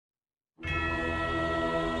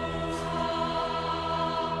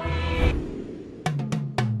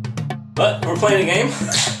What? We're playing a game?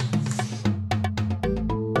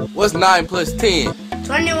 What's 9 plus 10?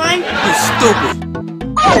 21. You stupid.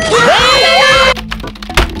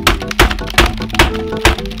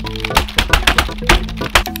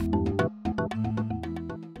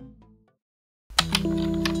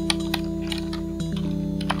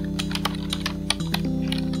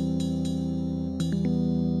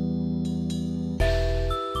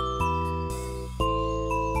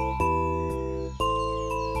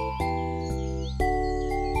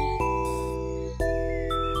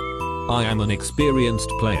 I am an experienced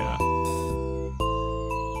player.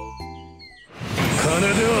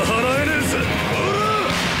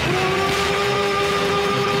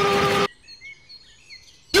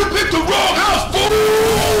 You picked the wrong house, fool!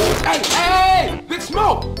 Hey, hey! Big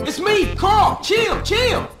Smoke! It's me, Carl! Chill,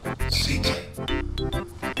 chill! CJ.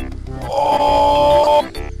 Oh!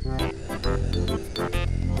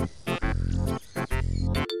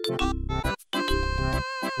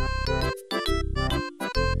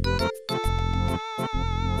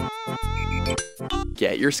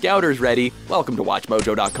 Get your scouters ready. Welcome to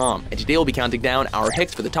WatchMojo.com, and today we'll be counting down our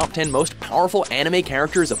picks for the top 10 most powerful anime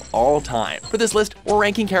characters of all time. For this list, we're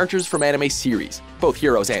ranking characters from anime series, both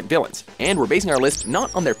heroes and villains, and we're basing our list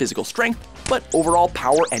not on their physical strength, but overall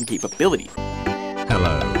power and capability.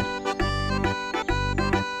 Hello.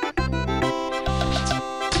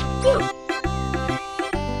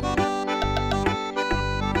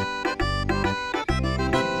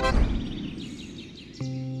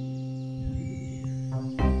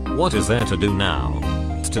 What is there to do now?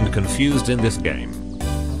 Still confused in this game.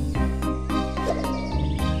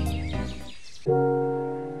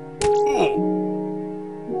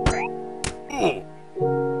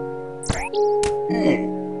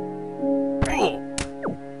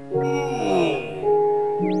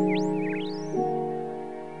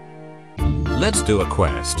 Let's do a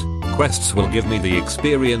quest. Quests will give me the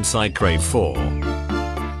experience I crave for.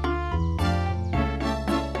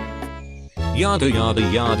 Yada yada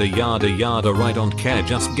yada yada yada, I don't care,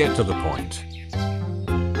 just get to the point.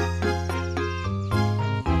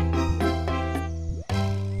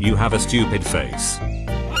 You have a stupid face.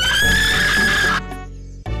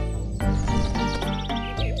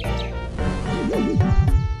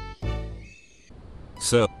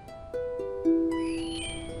 So,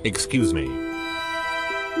 excuse me.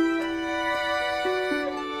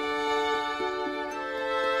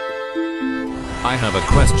 I have a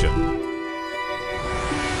question.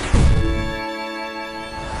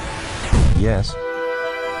 Yes.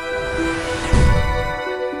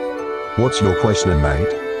 What's your question,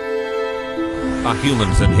 mate? Are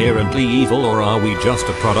humans inherently evil, or are we just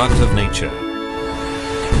a product of nature?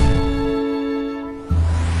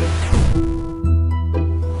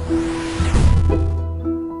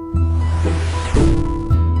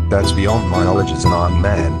 That's beyond my knowledge as an Iron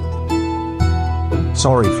Man.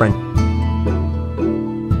 Sorry, friend.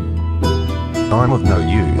 I'm of no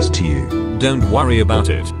use to you. Don't worry about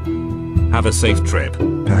it. Have a safe trip.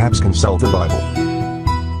 Perhaps consult the Bible.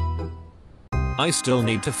 I still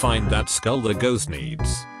need to find that skull the ghost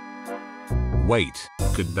needs. Wait,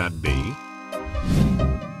 could that be?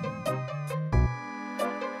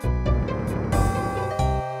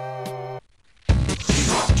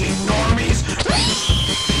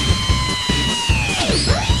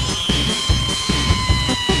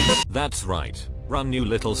 That's right. Run, you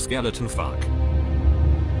little skeleton fuck.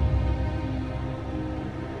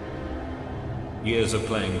 Years of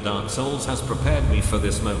playing Dark Souls has prepared me for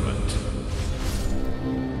this moment.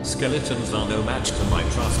 Skeletons are no match to my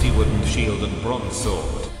trusty wooden shield and bronze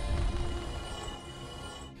sword.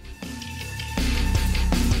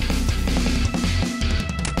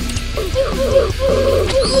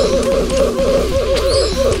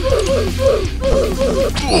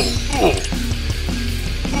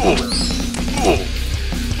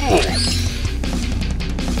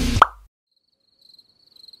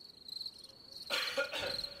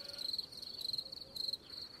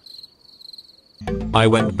 I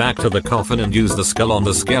went back to the coffin and used the skull on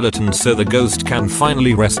the skeleton so the ghost can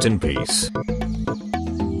finally rest in peace.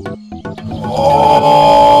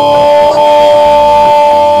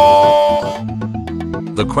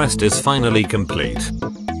 The quest is finally complete.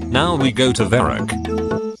 Now we go to Varrock.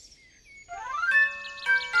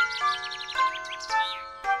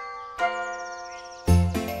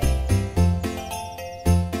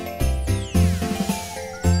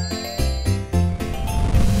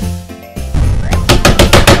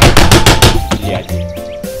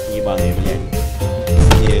 Ебаные, блядь.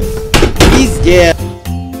 Пиздец.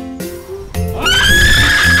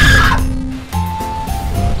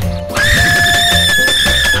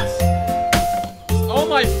 Oh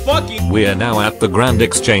my fucking We're now at the Grand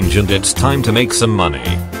Exchange and it's time to make some money.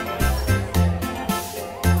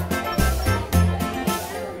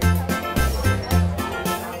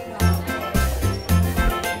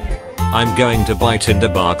 I'm going to buy tinder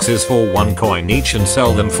boxes for 1 coin each and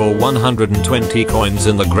sell them for 120 coins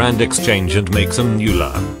in the Grand Exchange and make some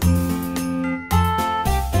moolah.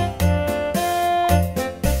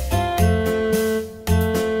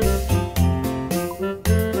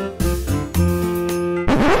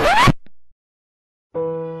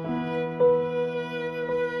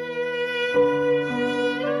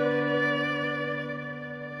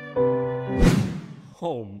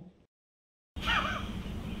 Home.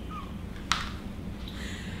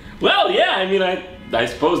 Well, yeah, I mean, I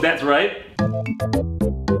suppose that's right.